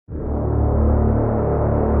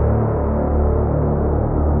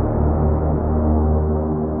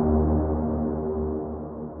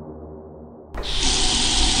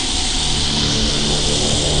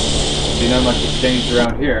changed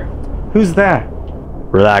around here. Who's that?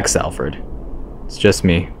 Relax, Alfred. It's just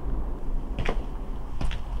me.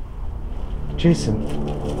 Jason.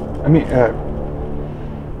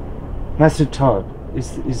 Master Todd.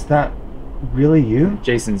 Is that really you?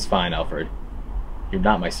 Jason's fine, Alfred. You're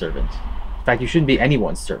not my servant. In fact, you shouldn't be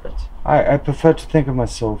anyone's servant. I prefer to think of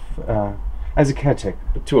myself as a caretaker.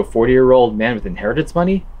 But to a 40-year-old man with inheritance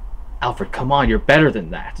money? Alfred, come on, you're better than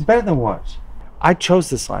that. Better than what? I chose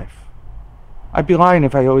this life. I'd be lying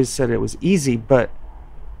if I always said it was easy, but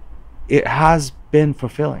it has been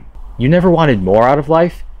fulfilling. You never wanted more out of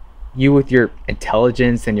life? You with your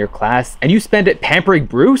intelligence and your class, and you spend it pampering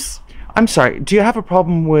Bruce? I'm sorry, do you have a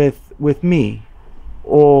problem with me?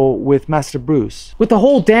 Or with Master Bruce? With the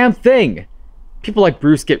whole damn thing! People like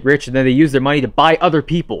Bruce get rich and then they use their money to buy other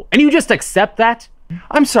people. And you just accept that?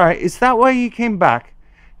 I'm sorry, is that why you came back?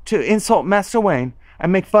 To insult Master Wayne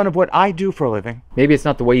and make fun of what I do for a living? Maybe it's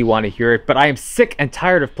not the way you want to hear it, but I am sick and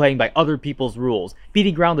tired of playing by other people's rules.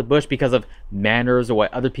 Beating around the bush because of manners or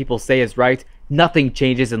what other people say is right. Nothing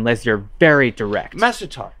changes unless you're very direct. Master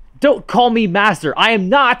Todd. Don't call me master. I am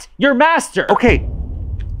not your master. Okay.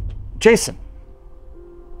 Jason.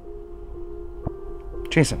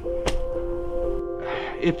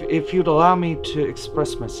 If you'd allow me to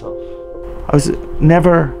express myself. I was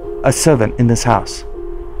never a servant in this house.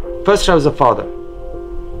 First I was a father.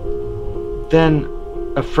 Then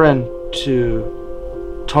a friend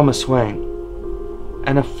to Thomas Wayne.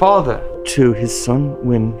 And a father to his son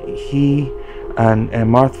when he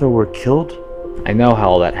and Martha were killed. I know how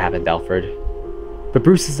all that happened, Alfred. But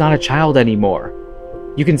Bruce is not a child anymore.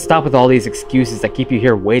 You can stop with all these excuses that keep you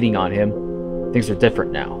here waiting on him. Things are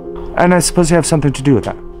different now. And I suppose you have something to do with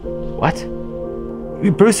that. What?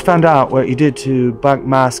 Bruce found out what you did to Black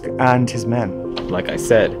Mask and his men. Like I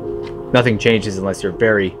said, nothing changes unless you're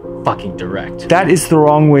very fucking direct. That is the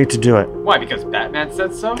wrong way to do it. Why? Because Batman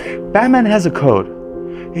said so? Batman has a code.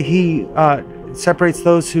 He separates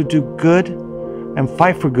those who do good and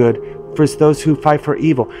fight for good versus those who fight for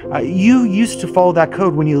evil. You used to follow that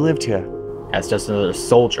code when you lived here. As just another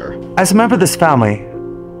soldier. As a member of this family,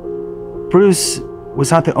 Bruce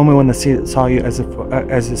was not the only one that saw you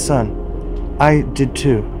as his son. I did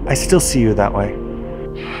too. I still see you that way.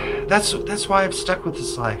 That's why I've stuck with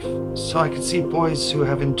this life, so I can see boys who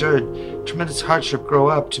have endured tremendous hardship grow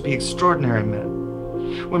up to be extraordinary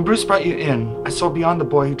men. When Bruce brought you in, I saw beyond the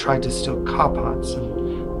boy who tried to steal car parts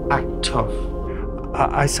and act tough.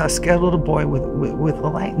 I saw a scared little boy with a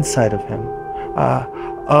light inside of him,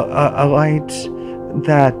 a light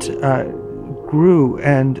that grew,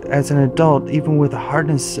 and as an adult, even with the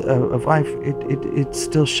hardness of life, it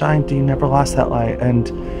still shined. You never lost that light, and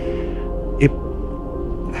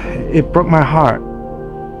it broke my heart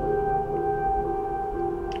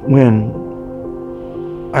when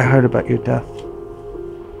I heard about your death.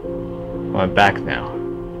 Well, I'm back now.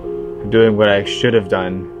 I'm doing what I should have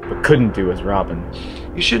done, but couldn't do as Robin.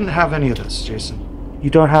 You shouldn't have any of this, Jason. You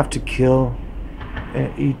don't have to kill.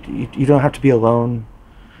 You don't have to be alone.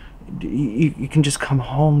 You can just come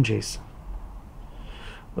home, Jason.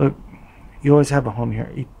 Look, you always have a home here.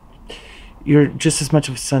 You're just as much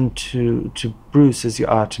of a son to Bruce as you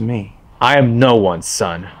are to me. I am no one's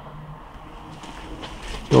son.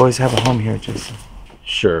 You always have a home here, Jason.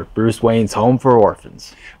 Sure, Bruce Wayne's home for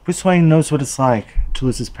orphans. Bruce Wayne knows what it's like to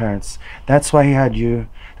lose his parents. That's why he had you.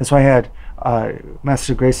 That's why he had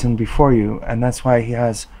Master Grayson before you, and that's why he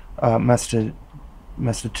has Master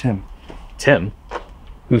Tim. Tim?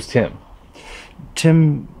 Who's Tim?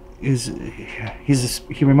 Tim is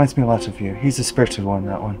he reminds me a lot of you. He's a spiritual one,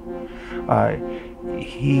 that one.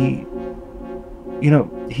 He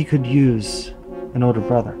could use an older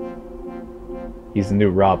brother. He's the new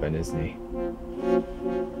Robin, isn't he?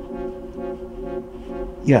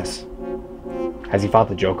 Yes. Has he fought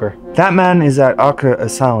the Joker? That man is at Arkham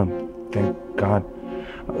Asylum, thank God.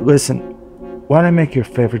 Listen, why don't I make your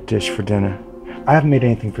favorite dish for dinner? I haven't made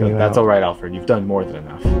anything for you. That's all right, Alfred. You've done more than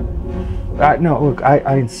enough. No, look,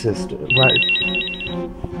 I insist. Right.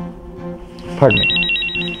 Pardon me.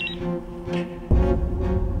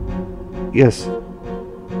 Yes.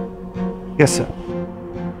 Yes, sir.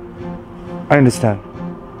 I understand.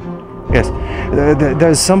 Yes.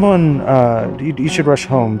 There's someone, you should rush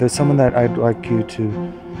home. There's someone that I'd like you to...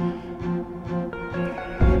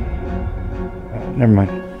 never mind.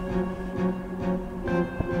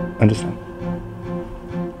 Understand.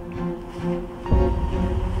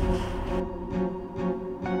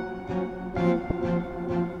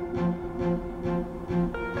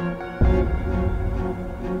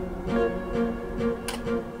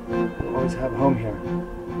 Always have home here.